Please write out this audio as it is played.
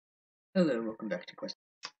Hello and welcome back to Quest.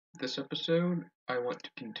 This episode, I want to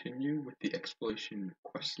continue with the exploration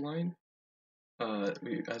quest line.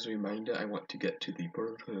 As a reminder, I want to get to the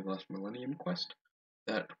Portal for the Last Millennium quest.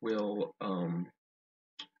 That will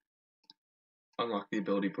unlock the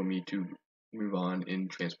ability for me to move on in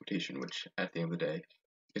transportation, which at the end of the day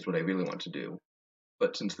is what I really want to do.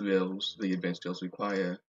 But since the advanced deals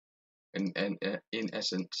require, and in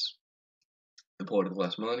essence, the Portal of the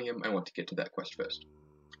Last Millennium, I want to get to that quest first.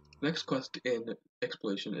 The next quest in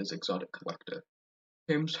exploration is Exotic Collector.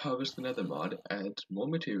 Pim's Harvest the Nether mod adds more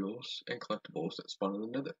materials and collectibles that spawn in the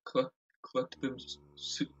Nether. Collect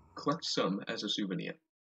some as a souvenir.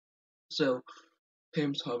 So,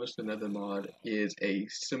 Pim's Harvest the Nether mod is a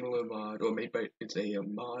similar mod, or it's a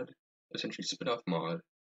mod, essentially spin-off mod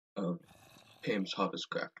of Pim's Harvest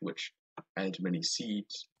Craft, which adds many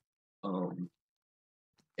seeds, and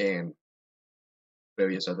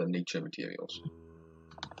various other nature materials.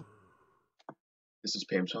 This is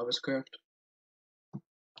Pam's Harvest Craft.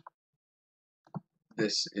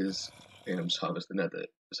 This is Pam's Harvest the Nether.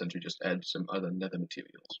 Essentially just add some other nether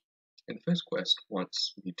materials. And the first quest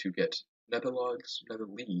wants me to get nether logs, nether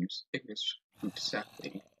leaves, ignis fruit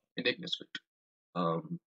sapling, and ignis fruit.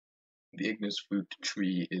 The ignis fruit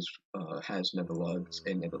tree has nether logs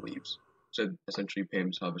and nether leaves. So essentially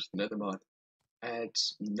Pam's Harvest the Nether mod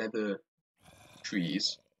adds nether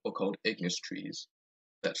trees, or called ignis trees,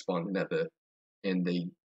 that spawn the nether, and they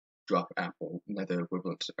drop nether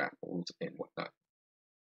equivalents of apples and whatnot.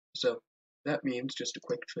 So that means just a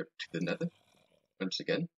quick trip to the nether, once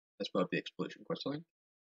again, as part of the exploration questline.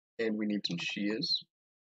 And we need some shears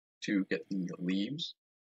to get the leaves,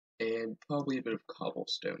 and probably a bit of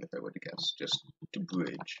cobblestone, if I were to guess, just to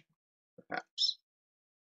bridge, perhaps.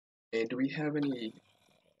 And do we have any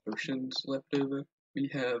potions left over? We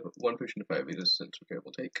have 1 potion of fire resistance, which I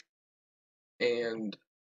will take. And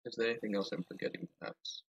is there anything else I'm forgetting,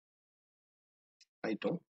 perhaps? I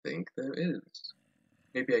don't think there is.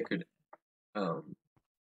 Maybe I could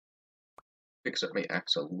fix up my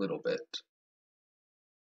axe a little bit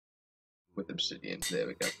with obsidian. There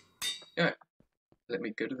we go. Alright, let me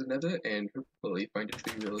go to the nether and hopefully find a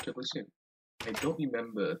tree relatively soon. I don't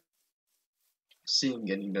remember seeing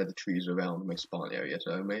any nether trees around my spawn area,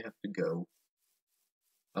 so I may have to go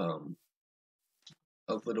a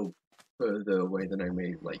little further away than I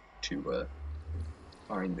may like to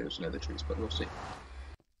find those nether trees, but we'll see.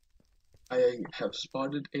 I have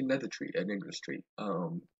spotted a nether tree, an ignis tree.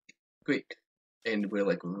 Great. And we're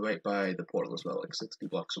like right by the portal as well, like 60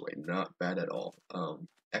 blocks away. Not bad at all.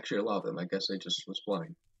 Actually a lot of them. I guess I just was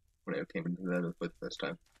blind when I came into the nether for the first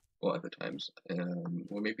time. Or other times.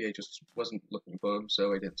 Or maybe I just wasn't looking for them,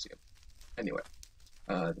 so I didn't see them. Anyway.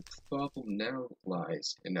 The problem now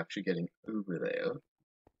lies in actually getting over there.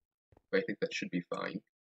 But I think that should be fine.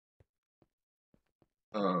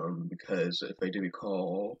 Because if I do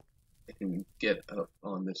recall, I can get up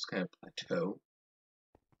on this kind of plateau,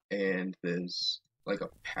 and there's like a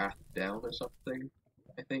path down or something,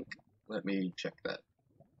 I think. Let me check that.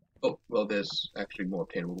 Oh, well, there's actually more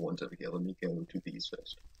obtainable ones over here. Let me go to these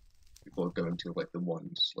first, before going to like the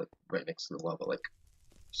ones like right next to the lava lake.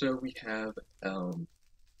 So we have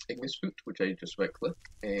ignis fruit, which I just right click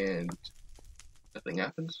and nothing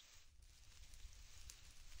happens.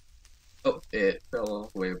 Oh, it fell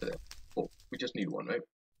all the way over there. Oh, we just need one, right?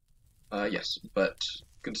 Yes, but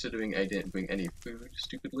considering I didn't bring any food,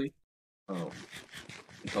 stupidly, it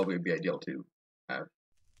probably would be ideal to have,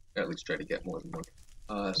 at least try to get more than one.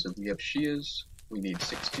 So we have shears, we need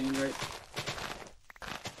 16, right?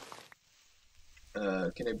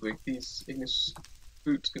 Can I break these ignis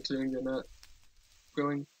fruits, considering they're not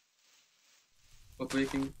growing or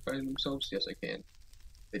breaking by themselves? Yes, I can.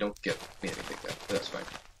 They don't get me anything though, but that's fine.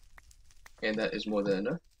 And that is more than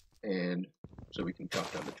enough, and so we can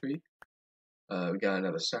chop down the tree. We got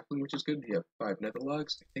another sapling, which is good. We have 5 nether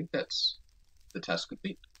logs. I think that's the task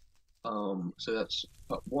complete. So that's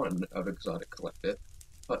part 1 of Exotic Collector.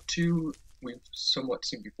 Part 2, we've somewhat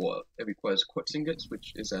seen before. It requires quartz ingots,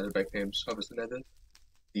 which is added by Pam's Harvest the Nether.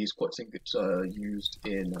 These quartz ingots are used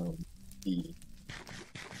in the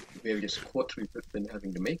various quartz we've been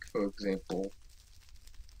having to make. For example,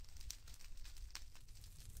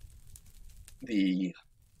 the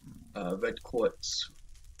red quartz,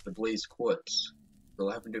 the blaze quartz, the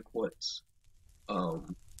lavender quartz,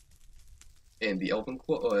 and the elven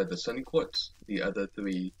quartz, or the sunny quartz. The other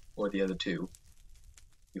 3, or the other 2,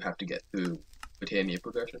 you have to get through Britannia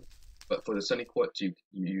progression. But for the sunny quartz, you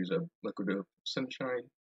use a liquid of sunshine.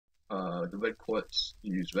 The red quartz,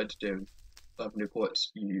 you use redstone. Lavender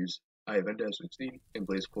quartz, you use eye of ender, as we've seen. And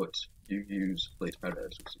blaze quartz, you use blaze powder,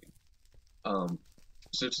 as we've seen.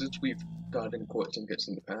 So since we've gotten quartz ingots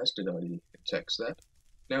in the past, it already checks that.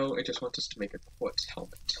 Now it just wants us to make a quartz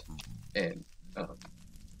helmet and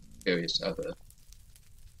various other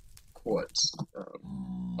quartz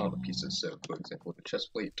armor pieces. So, for example, the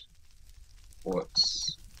chest plate,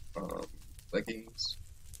 quartz leggings,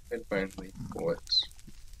 and finally quartz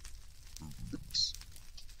boots.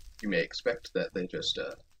 You may expect that they're just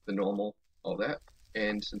the normal, all that.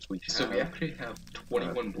 And since we actually have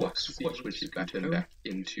 21 blocks of quartz, which you can turn back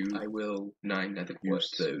into, I will 9 nether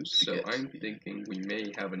quartz those. So I'm thinking we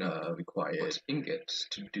may have enough required ingots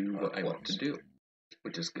to do what I want to do,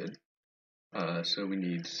 which is good. So we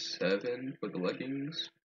need 7 for the leggings.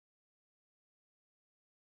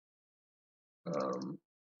 Hold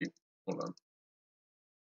on.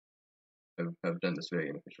 I've done this very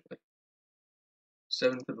inefficiently.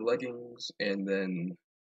 7 for the leggings, and then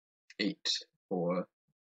 8 for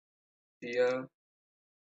the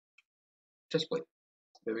chest plate.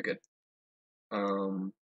 Very good.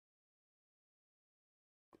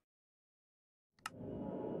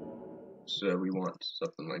 So we want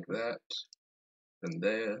something like that, and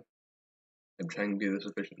there. I'm trying to do this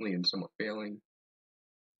efficiently and somewhat failing.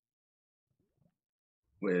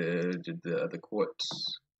 Where did the other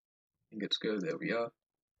quartz ingots go? There we are.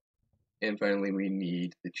 And finally, we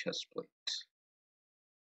need the chest plate.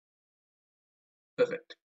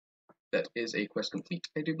 Perfect. That is a quest complete,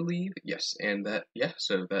 I do believe. Yes, and that, yeah,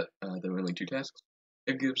 so that there are only 2 tasks.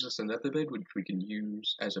 It gives us another bed, which we can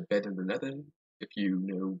use as a bed in the nether. If you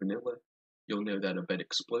know vanilla, you'll know that a bed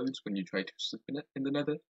explodes when you try to sleep in it in the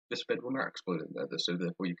nether. This bed will not explode in the nether, so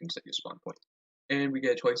therefore you can set your spawn point. And we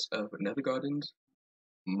get a choice of nether gardens,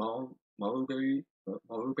 marrow berries,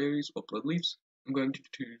 or blood leaves. I'm going to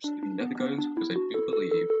choose the nether gardens because I do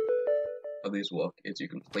believe how these work is you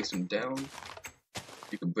can place them down,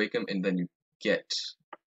 you can break them, and then you get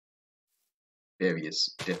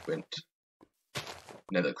various different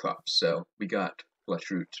nether crops. So we got flesh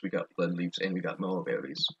roots, we got blood leaves, and we got marrow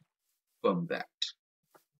berries from that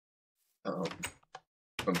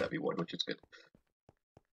reward, which is good.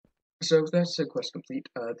 So that's a quest complete.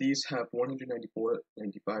 These have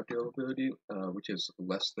 194.95 durability, which is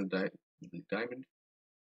less than the diamond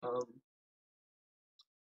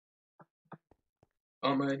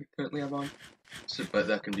armor I currently have on, but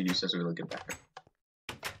that can be used as a really good backup.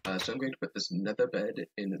 So I'm going to put this nether bed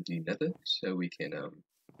in the nether, so we can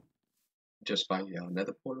just buy a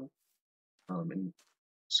nether portal, and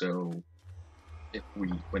so if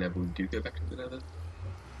whenever we do go back to the nether,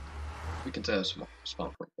 we can set a small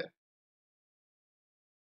spawn point there.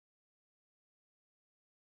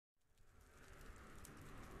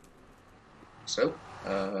 So,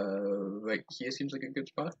 right here seems like a good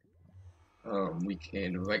spot. We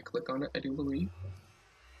can right click on it, I do believe.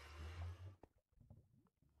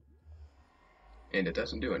 And it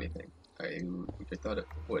doesn't do anything. I thought it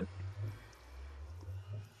would.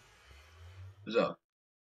 So,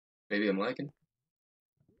 maybe I'm lagging?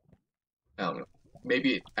 I don't know.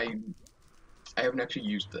 Maybe I haven't actually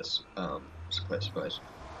used this, surprise,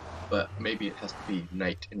 but maybe it has to be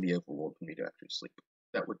night in the overworld for me to actually sleep.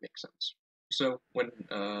 That would make sense. So,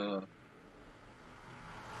 whenever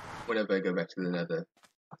I go back to the nether,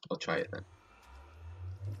 I'll try it then.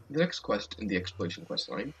 The next quest in the exploration quest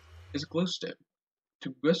line is glowstone. To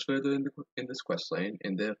progress further in this quest line,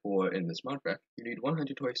 and therefore in this modpack, you need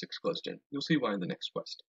 126 glowstone. You'll see why in the next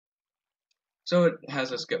quest. So it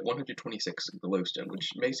has us get 126 glowstone, which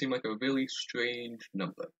may seem like a really strange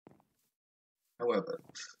number. However,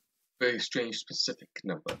 very strange specific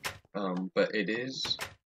number. But it is,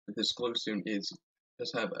 this glowstone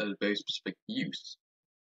does have a very specific use,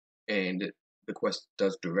 and the quest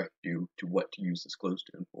does direct you to what to use this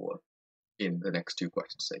glowstone for in the next 2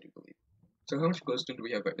 quests, I do believe. So how much glowstone do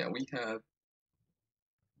we have right now? We have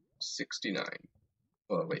 69.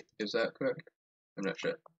 Oh wait, is that correct? I'm not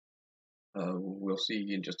sure. We'll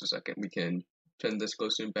see in just a second. We can turn this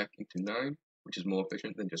glowstone back into 9, which is more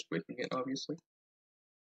efficient than just breaking it, obviously.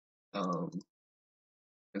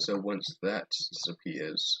 And so once that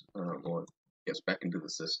disappears, or gets back into the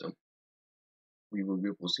system, we will be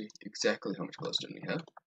able to see exactly how much glowstone we have.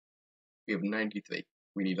 We have 93.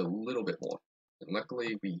 We need a little bit more. And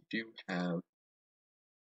luckily, we do have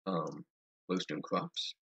glowstone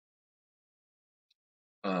crops,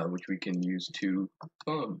 which we can use to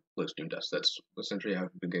farm glowstone dust. That's essentially how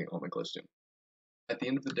I've been getting all my glowstone. At the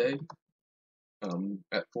end of the day,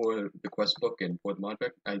 for the quest book and for the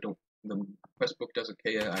modpack, the quest book doesn't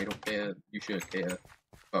care, I don't care, you shouldn't care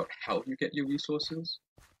about how you get your resources.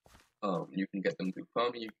 You can get them through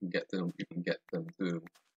farming, you can get them through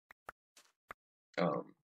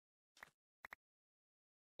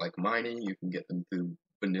like mining. You can get them through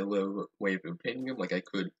vanilla way of obtaining them. Like I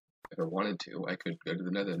could, if I wanted to, I could go to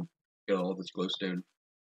the nether and get all this glowstone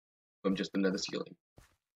from just the nether ceiling.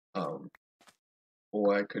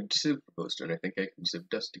 Or I could sieve glowstone. I think I can sieve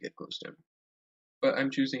dust to get glowstone. But I'm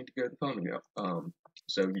choosing to go the farming route.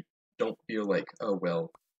 So you don't feel like, oh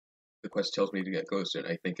well, the quest tells me to get glowstone.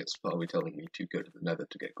 I think it's probably telling me to go to the nether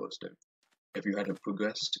to get glowstone. If you hadn't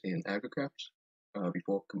progressed in agricraft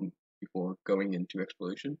before going into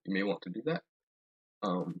exploration, you may want to do that.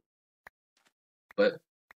 But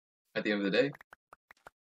at the end of the day,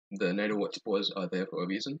 the nether wart spores are there for a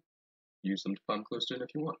reason. Use them to farm glowstone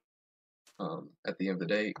if you want. At the end of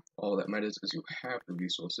the day, all that matters is you have the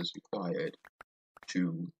resources required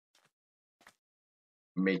to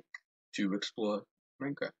explore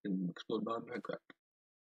Minecraft and explore non-Minecraft.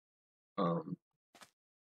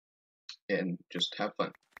 And just have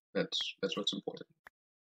fun. That's what's important.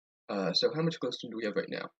 So how much glowstone do we have right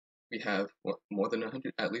now? We have more than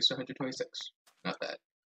 100, at least 126. Not bad.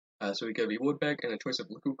 So we get a reward bag and a choice of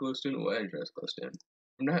liquid glowstone or energized glowstone.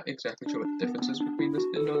 I'm not exactly sure what the difference is between this,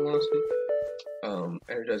 in all honesty.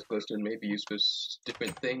 Energized glowstone may be used for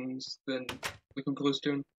different things than liquid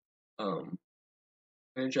glowstone.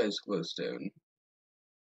 Energized glowstone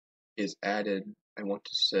is added, I want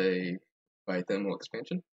to say, by thermal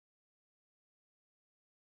expansion.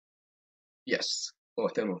 Yes, or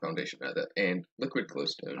thermal foundation rather. And liquid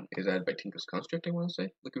glowstone is added by Tinker's Construct, I want to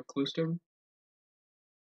say. Liquid glowstone.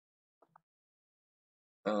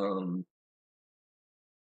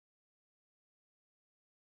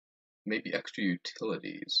 Maybe extra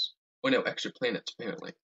utilities. Oh no, extra planets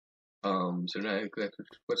apparently. So not exactly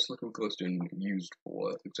what's liquid glowstone used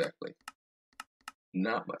for exactly.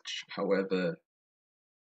 Not much. However,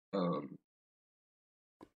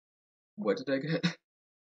 what did I get?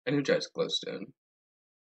 Energized glowstone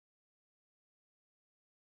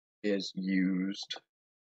is used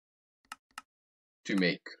to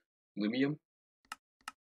make lumium.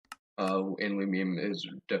 And lumium is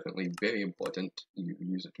definitely very important. You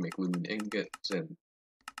use it to make lumium ingots, and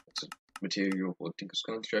it's a material for Tinker's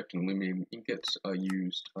Construct, and lumium ingots are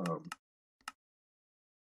used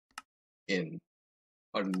in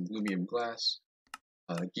lumium glass,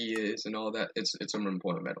 gears, and all that. It's an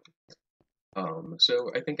important metal.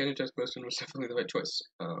 So I think energized glowstone was definitely the right choice.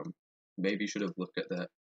 Maybe should have looked at that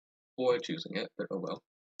before choosing it, but oh well.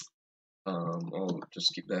 I'll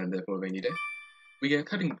just keep that in there for a rainy day. We get a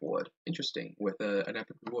cutting board, interesting, with an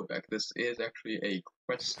epic reward bag. This is actually a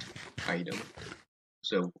quest item,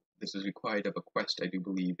 so this is required of a quest, I do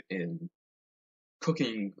believe, in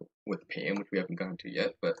cooking with Pam, which we haven't gotten to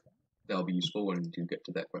yet, but that'll be useful when we do get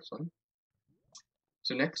to that quest line.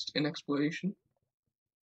 So next, in exploration,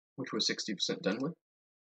 which we're 60% done with,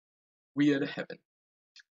 we are to heaven.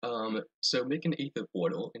 So make an Aether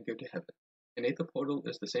portal and go to heaven. An Aether portal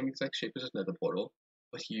is the same exact shape as another portal,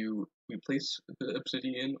 but you replace the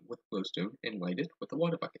obsidian with glowstone and light it with a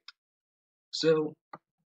water bucket. So,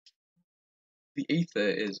 the Aether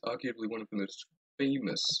is arguably one of the most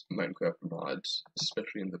famous Minecraft mods,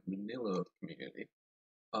 especially in the vanilla community.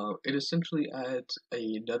 It essentially adds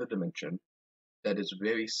another dimension that is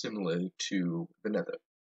very similar to the Nether,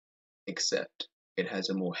 except it has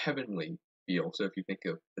a more heavenly feel. So if you think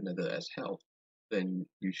of the Nether as hell, then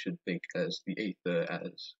you should think as the Aether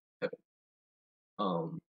as heaven.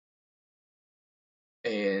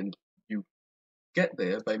 And you get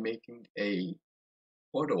there by making a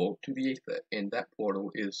portal to the Aether, and that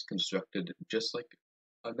portal is constructed just like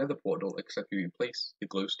another portal, except you replace the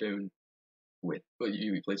glowstone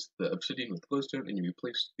you replace the obsidian with glowstone, and you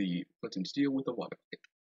replace the flint and steel with a water bucket.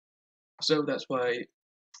 So that's why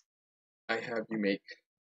I have you make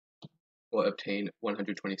or obtain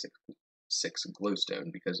 126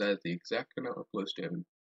 glowstone, because that is the exact amount of glowstone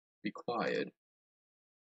required.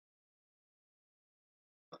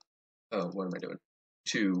 What am I doing?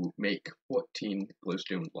 To make 14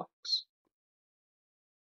 glowstone blocks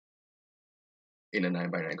in a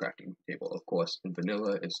 9x9 crafting table. Of course, in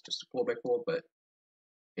vanilla it's just a 4x4, but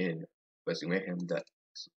in Questing Mayhem that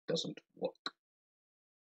doesn't work.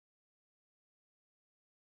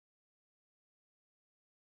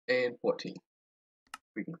 And 14.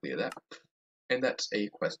 We can clear that. And that's a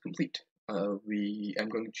quest complete. I'm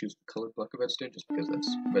going to choose the colored block of redstone just because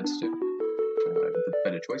that's redstone, the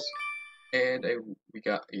better choice. And we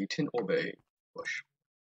got a tin orbe bush.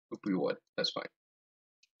 Reward, that's fine.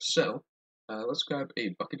 So, let's grab a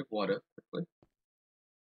bucket of water quickly.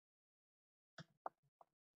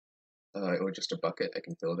 Or just a bucket, I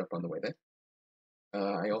can fill it up on the way there.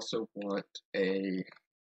 I also want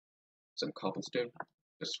some cobblestone,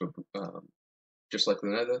 just like the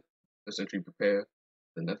nether, essentially prepare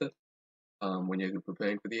the nether. When you're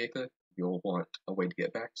preparing for the Aether, you'll want a way to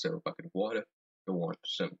get back, so a bucket of water. You'll want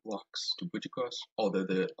some blocks to bridge across, although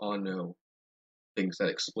there are no things that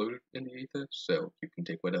explode in the Aether, so you can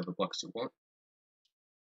take whatever blocks you want.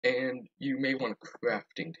 And you may want a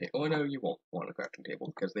crafting table. Oh no, you won't want a crafting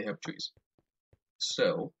table because they have trees.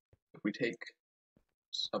 So, if we take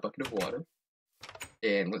a bucket of water,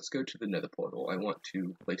 and let's go to the nether portal. I want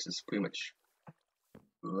to place this pretty much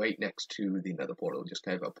right next to the nether portal, just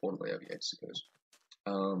kind of a portal area, I suppose.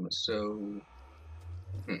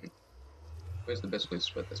 Where's the best place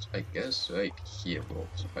to put this? I guess right here will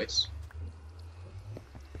suffice.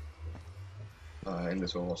 And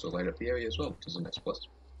this will also light up the area as well, which is a nice plus.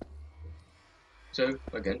 So,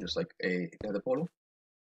 again, just like a nether portal.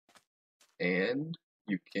 And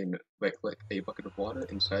you can right-click a bucket of water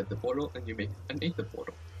inside the portal, and you make an Aether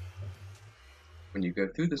portal. When you go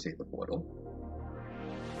through this Aether portal,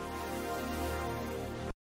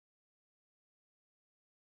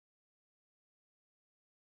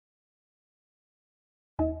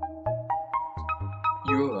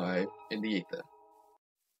 you arrive in the Aether.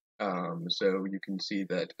 So you can see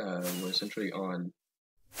that we're essentially on,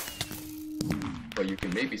 well, you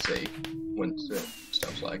can maybe say, once it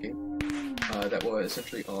stops lagging, that we're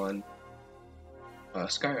essentially on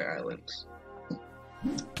Sky Islands.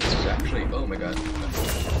 This is actually, oh my god.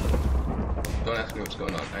 Don't ask me what's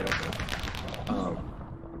going on, I don't know.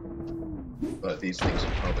 But these things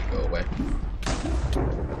will probably go away.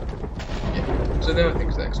 Yeah, so there are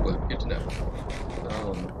things that explode, good to know.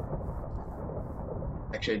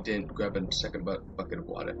 Actually, I didn't grab a second bucket of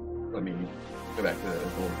water. Let me go back to the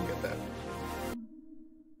goal and get that.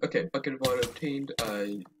 Okay, bucket of water obtained.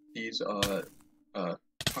 These are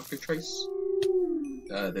cockatrice.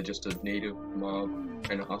 They're just a native mob,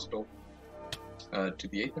 kind of hostile to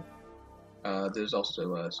the Aether. There's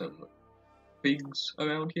also some pigs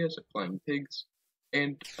around here, some flying pigs.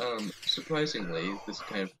 And surprisingly, this is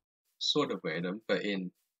kind of sort of random, but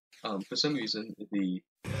for some reason, the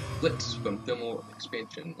blitz from thermal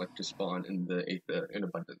expansion like to spawn in the Aether in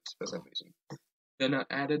abundance for some reason. They're not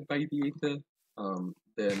added by the Aether.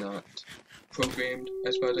 They're not programmed,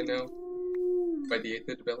 as far as I know, by the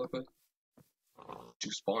Aether developer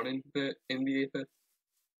to spawn in the Aether.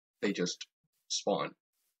 They just spawn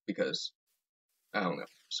because, I don't know,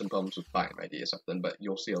 some problems with biome ID or something, but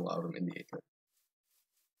you'll see a lot of them in the Aether.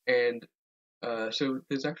 And so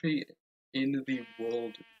there's actually, in the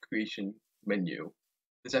world creation menu,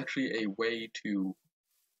 there's actually a way to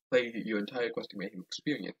play your entire Questing Mayhem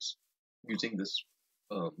experience using this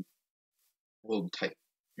world type.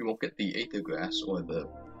 You won't get the Aether grass or the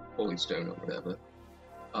holy stone or whatever.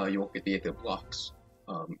 You won't get the Aether blocks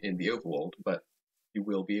in the overworld, but you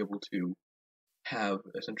will be able to have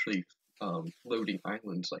essentially floating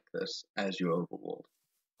islands like this as your overworld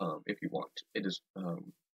if you want. It is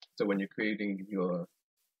so when you're creating your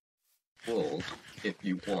world, if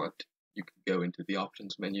you want, you can go into the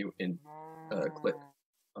options menu and click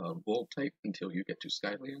world type until you get to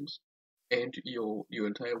Skylands, and your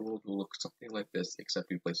entire world will look something like this,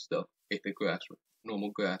 except you place the Aether grass with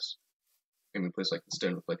normal grass, and replace like the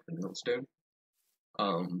stone with like the middle stone.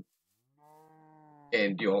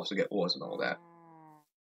 And you also get ores and all that.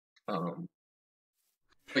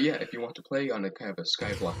 But yeah, if you want to play on a kind of a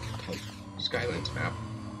skyblock type Skylands map,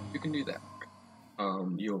 you can do that.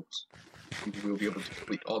 You will be able to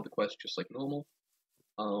complete all the quests just like normal,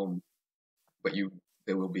 but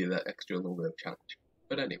there will be that extra little bit of challenge.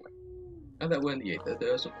 But anyway, now that we're in the Aether,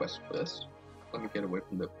 there are some quests first. Let me get away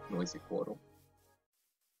from the noisy portal.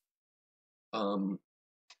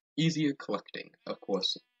 Easier collecting. Of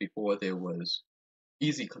course, before there was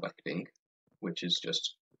easy collecting, which is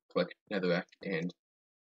just collect netherrack and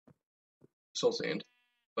soul sand.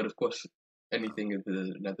 But of course, anything in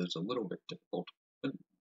the nether is a little bit difficult. But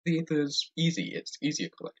the Aether is easy, it's easier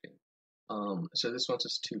collecting. So this wants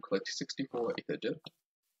us to collect 64 Aether dirt.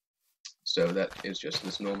 So that is just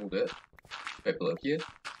this normal dirt right below here.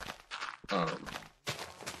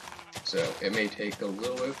 So it may take a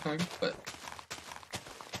little bit of time, but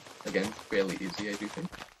again, fairly easy, I do think.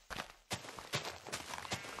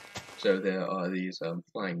 So there are these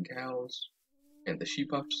flying cows and the sheep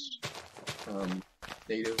puffs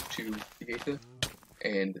native to the Aether,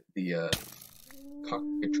 and the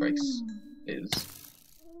cockatrice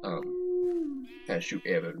has shoot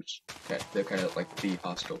arrows. They're kind of like the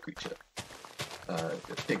hostile creature, the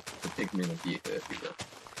pigmen of the Aether, if you will.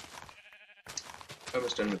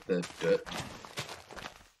 Almost done with the dirt.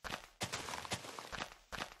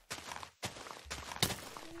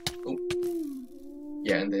 Oh,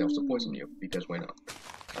 yeah, and they also poison you because why not?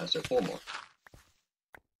 So 4 more.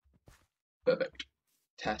 Perfect.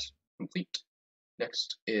 task complete.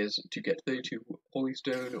 Next is to get 32 Holy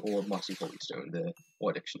Stone or Mossy Holy Stone, the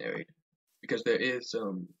War Dictionary, because there is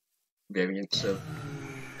variants of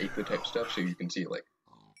Aether type stuff, so you can see like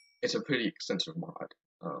it's a pretty extensive mod.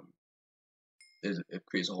 It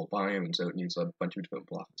creates a whole biome, and so it needs a bunch of different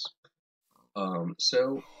blocks.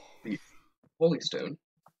 So the Holy Stone,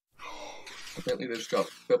 apparently those drop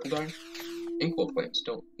purple dye. Inkwell plants,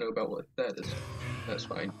 don't know about what that is. That's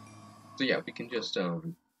fine. So yeah, we can just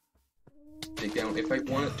dig down. If I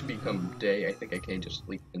want it to become day, I think I can just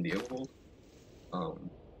sleep in the overworld.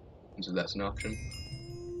 And so that's an option.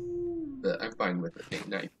 But I'm fine with it being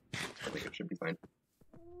night. I think it should be fine.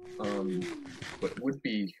 What would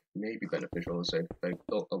be maybe beneficial is if I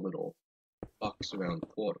built a little box around the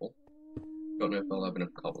portal. Don't know if I'll have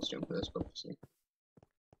enough cobblestone for this, but we'll see.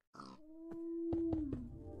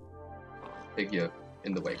 Figure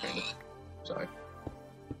in the way, kind of. Sorry.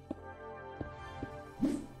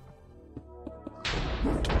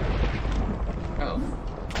 Oh.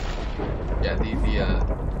 Yeah, the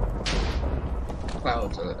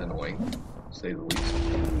clouds are annoying, to say the least.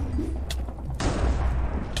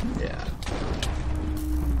 Yeah.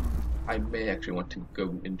 I may actually want to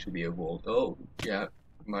go into the overworld. Oh, yeah,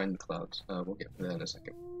 mind the clouds. We'll get to that in a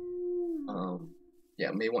second. Yeah,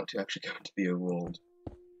 I may want to actually go into the overworld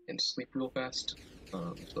and sleep real fast.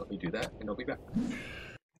 So let me do that, and I'll be back.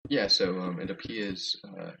 Yeah, so it appears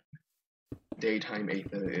daytime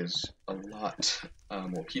Aether is a lot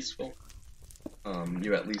more peaceful.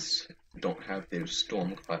 You at least don't have those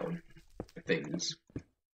storm cloud things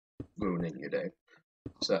ruining your day.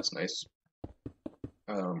 So that's nice.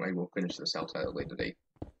 I will finish this house at a later date.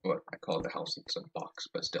 Well, I call it a house, it's a box,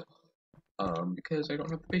 but still. Because I don't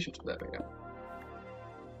have the patience for that right now.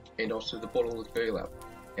 And also the portal is very loud,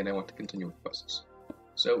 and I want to continue with quests.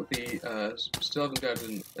 So the still haven't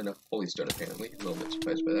gotten enough Holy Stone apparently. A little bit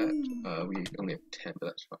surprised by that. We only have 10, but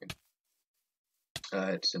that's fine.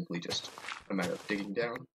 It's simply just a matter of digging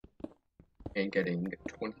down and getting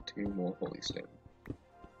 22 more Holy Stone.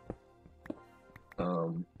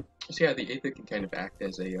 So yeah, the Aether can kind of act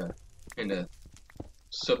as a kind of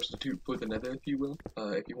substitute for the Nether, if you will,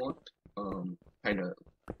 if you want. Kind of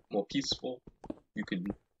more peaceful. You can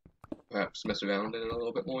perhaps mess around in it a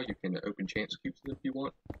little bit more. You can open chance cubes if you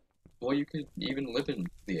want, or you could even live in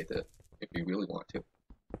the Aether if you really want to.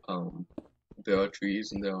 There are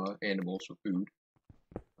trees and there are animals for food.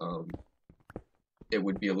 It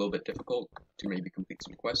would be a little bit difficult to maybe complete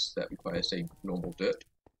some quests that require, say, normal dirt,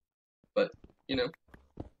 but you know,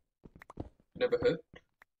 never hurt.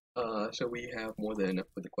 So we have more than enough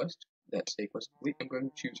for the quest. That's a quest complete. I'm going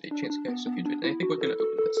to choose a chance cast of future, and I think we're going to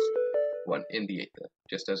open this one in the Aether,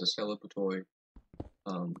 just as a celebratory,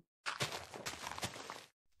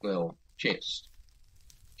 well, chance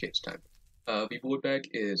time. The board bag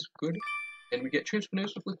is good, and we get transfer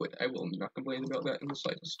of liquid. I will not complain about that in the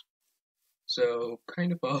slightest. So,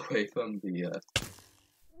 kind of far away from the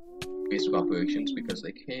base of operations, because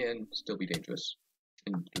they can still be dangerous,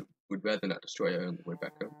 and would rather not destroy our own way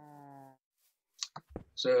back home.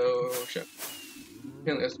 So, sure.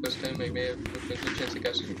 Apparently that's the first time I may have looked into a chance at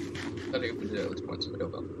gas. I thought I opened it at this point, so oh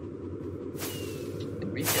well.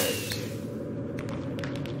 And we get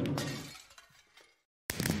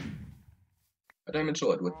a diamond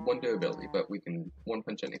sword with 1 durability, but we can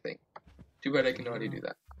 1-punch anything. Too bad I can already do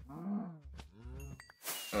that.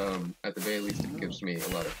 At the very least it gives me a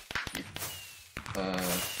lot of heat.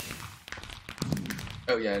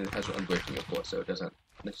 Oh yeah, and it has unbreaking of course, so it doesn't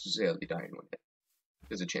necessarily die in one hit.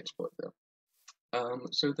 There's a chance for it though.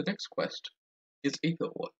 So the next quest is Aether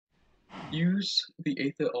Ore. Use the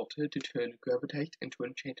Aether altar to turn gravitate into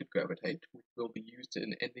enchanted gravitate, which will be used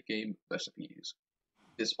in endgame recipes.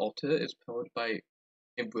 This altar is powered by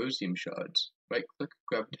ambrosium shards. Right-click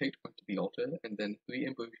gravitate onto the altar, and then 3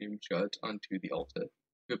 ambrosium shards onto the altar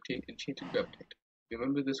to obtain enchanted gravitate.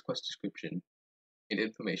 Remember this quest description and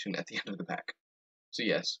information at the end of the pack. So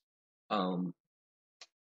yes,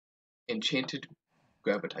 enchanted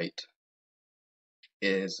gravitate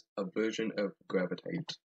is a version of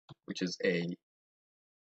gravitate, which is a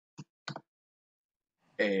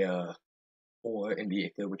ore in the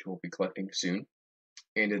Aether, which we'll be collecting soon.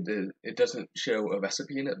 And it doesn't show a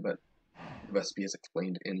recipe in it, but the recipe is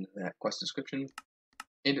explained in that quest description,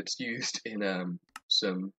 and it's used in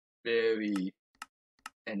some very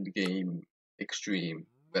endgame extreme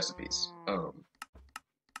recipes.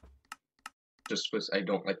 Just because I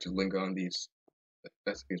don't like to linger on these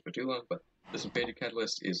recipes for too long, but the Sulfated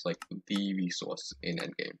Catalyst is like the resource in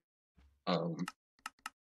endgame.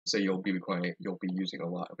 So you'll be using a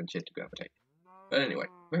lot of enchanted gravitate. But anyway,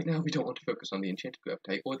 right now we don't want to focus on the enchanted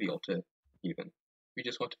gravitate or the altar even. we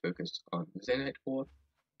just want to focus on Zanite ore,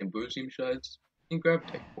 Ambrosium shards, and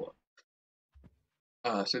Gravitite ore.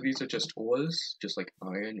 So these are just ores, just like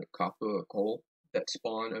iron, or copper, or coal, that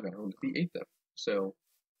spawn around the Aether. So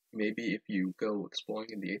maybe if you go exploring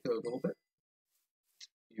in the Aether a little bit,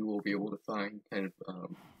 you will be able to find kind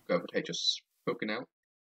of Gravitite just poking out.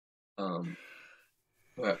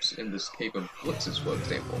 Perhaps in this cave of blitzes, for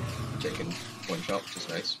example, which I can one-shot, which is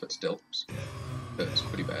nice, but still, that's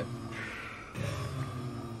pretty bad.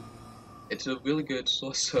 It's a really good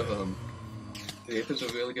source of, the Aether's a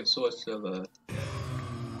really good source of,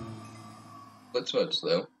 blitz rods,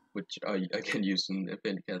 though, which I can use in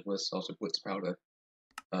Infinity Catalyst, also blitz powder,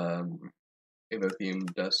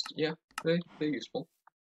 Evotheum dust, yeah, they're useful.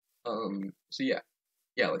 So yeah,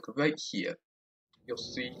 like right here, you'll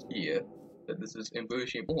see here that this is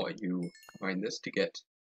Ambrosium ore. You mine this to get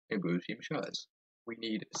Ambrosium shards. We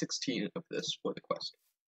need 16 of this for the quest.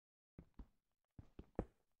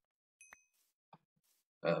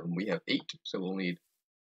 We have 8, so we'll need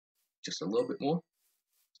just a little bit more.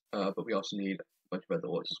 But we also need a bunch of other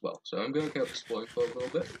ores as well. So I'm going to go exploring for a little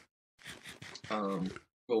bit.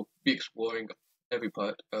 We'll be exploring every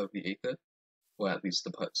part of the Aether, or at least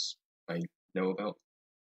the parts I know about.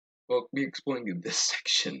 We'll be exploring this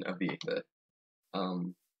section of the Aether.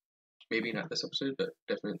 Maybe not this episode, but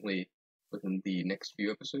definitely within the next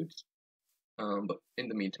few episodes. But in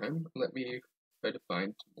the meantime, let me try to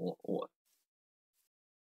find more ore.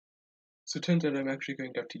 So it turns out I'm actually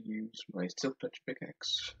going to have to use my Silk Touch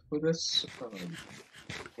pickaxe for this,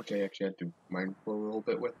 which I actually had to mine for a little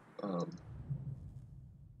bit with,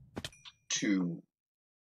 to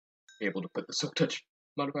be able to put the Silk Touch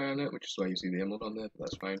modifier on it, which is why you see the emerald on there, but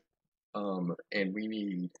that's fine. And we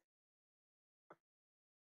need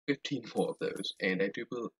 15 more of those, and I do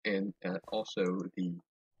also the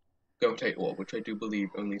Gravitite ore, which I do believe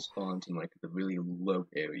only spawns in like the really low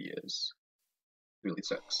areas. Really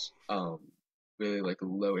sucks. Really like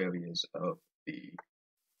low areas of the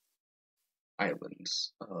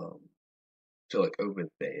islands. So like over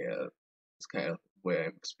there is kind of where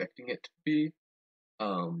I'm expecting it to be.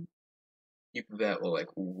 Either that or like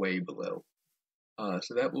way below.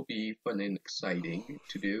 So that will be fun and exciting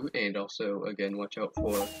to do, and also again watch out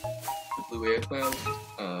for the blue air cloud.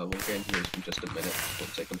 We'll get into this in just a minute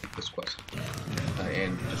once I complete this quest.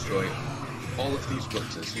 And destroy all of these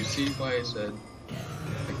blitzes. You see why I said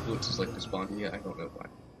like blitzes like to spawn here? I don't know why.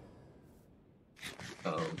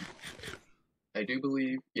 I do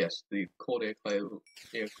believe, yes, the cold air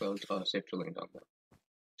clouds are safe to land on them,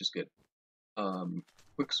 which is good.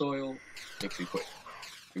 Quick soil makes you quick.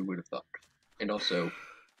 Who would have thought? And also,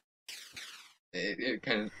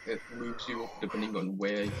 it moves you depending on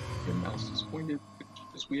where your mouse is pointed, which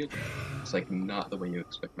is weird. It's like not the way you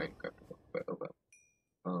expect Minecraft to work, but oh well.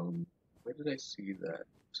 Where did I see that?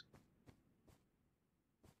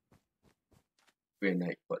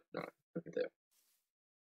 Granite, but not over there.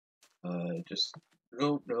 Just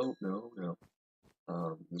no.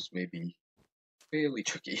 This may be fairly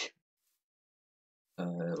tricky.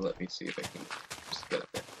 Let me see if I can just get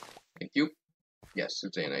up there. Thank you. Yes,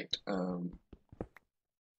 it's Zanite.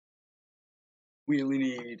 We only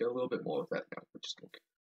need a little bit more of that now, which is good.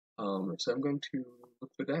 So I'm going to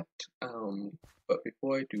look for that. But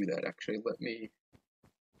before I do that, actually, let me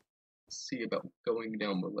see about going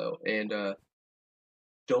down below. And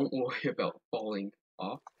don't worry about falling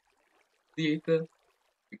off the Aether,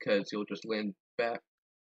 because you'll just land back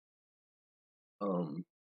on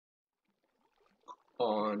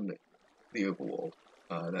the overworld.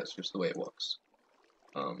 That's just the way it works.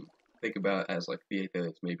 Think about it as like the Aether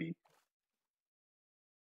is maybe.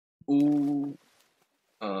 Ooh,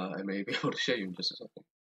 I may be able to show you in just a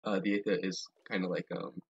second. The Aether is kind of like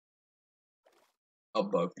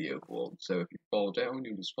above the overworld, so if you fall down,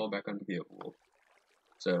 you just fall back onto the overworld.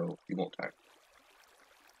 So you won't die,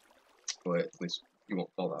 or at least you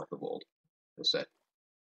won't fall out of the world, per se.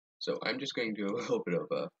 So I'm just going to do a little bit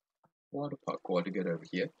of water parkour to get over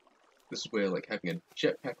here. This is where like having a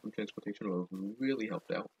jetpack from transportation will have really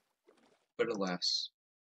helped out. But alas,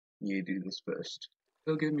 you need to do this first.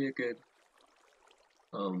 It'll give me a good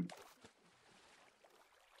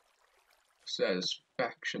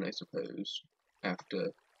satisfaction, I suppose,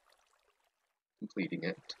 after completing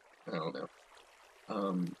it. I don't know.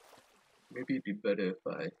 Maybe it'd be better if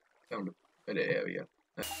I found a better area.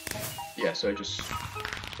 Yeah, so I just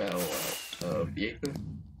fell out of the Aether,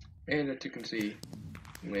 and as you can see,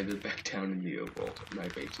 landed back down in the overworld. My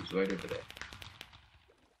base is right over there.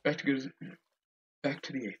 Back to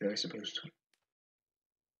the Aether, I suppose.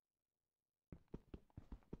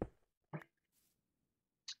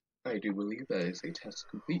 I do believe that is a task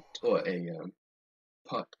complete, or a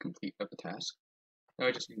part complete of the task. Now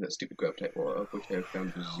I just need that stupid gravitate ore, of which I have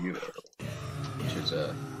found 0, which is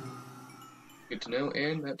good to know,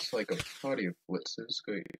 and that's like a party of blitzes.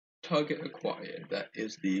 Great. Target acquired. That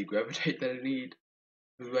is the gravitate that I need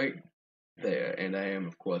right there, and I am,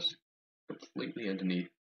 of course, completely underneath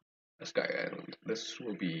a sky island. This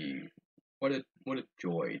will be what a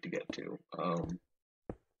joy to get to. I'm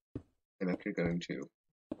actually going to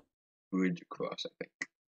bridge across, I think.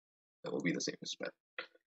 That will be the safest bet.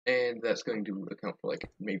 And that's going to account for like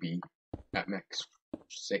maybe at max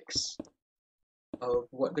 6 of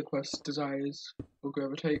what the quest desires will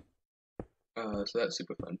gravitate. So that's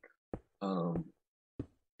super fun.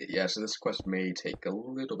 Yeah, so this quest may take a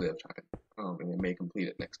little bit of time, and I may complete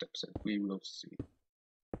it next episode. We will see.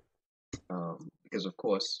 Because of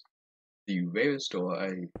course, the rare store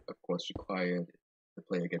I of course required the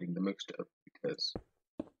player getting the most of, because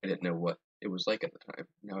I didn't know what it was like at the time.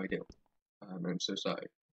 Now I do. I'm so sorry.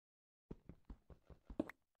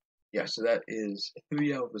 Yeah, so that is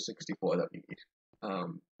 3 out of the 64 that we need.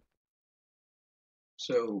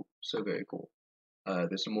 So very cool.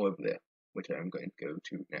 There's some more over there, which I'm going to go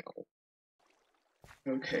to now.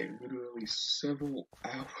 Okay, literally several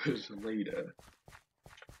hours later,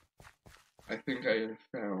 I think I have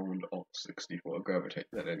found all 64 gravitate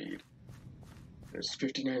that I need. There's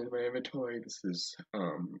 59 in my inventory. This is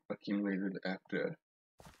accumulated after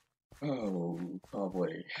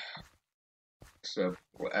probably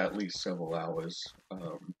at least several hours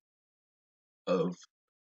of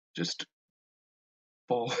just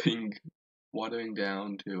watering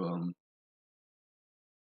down to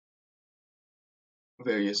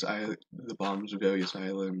the bottoms of various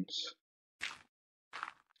islands,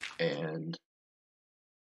 and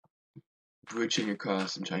bridging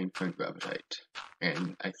across and trying to find gravitate.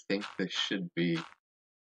 And I think there's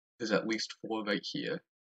at least 4 right here.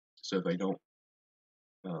 So if I don't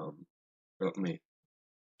let me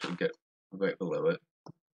get right below it.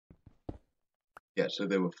 Yeah, so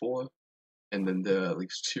there were 4, and then there are at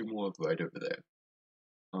least 2 more right over there.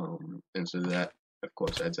 And so that, of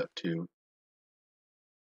course, adds up to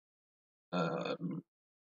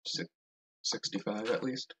 65 at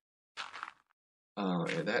least.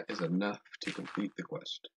 And that is enough to complete the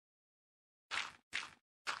quest.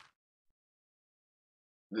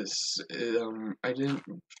 This, I didn't,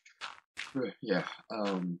 yeah,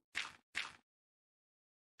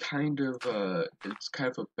 it's kind of a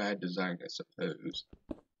bad design, I suppose,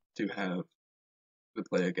 to have the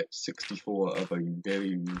player get 64 of a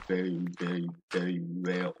very, very, very, very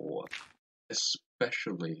rare ore,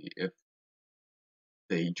 especially if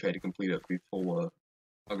they try to complete it before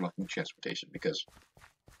unlocking transportation, because,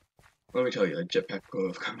 let me tell you, a jetpack could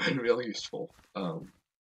have come in really useful,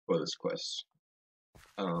 for this quest.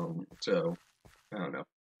 So, I don't know,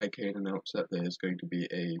 I can announce that there is going to be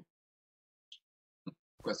a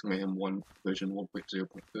Questing Mayhem 1 version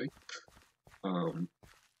 1.0.3,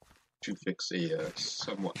 to fix a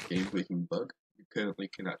somewhat game-breaking bug. You currently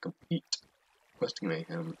cannot complete Questing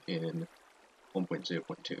Mayhem in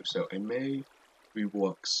 1.0.2, so I may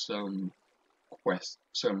rework some quests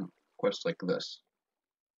like this.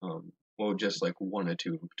 Well, just like 1 or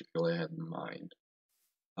 2 in particular I had in mind,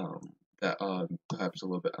 that are perhaps a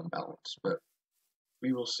little bit unbalanced, but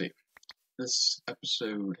we will see. This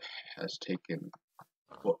episode has taken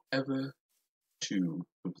forever to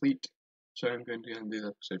complete, so I'm going to end this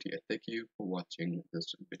episode here. Thank you for watching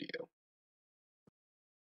this video.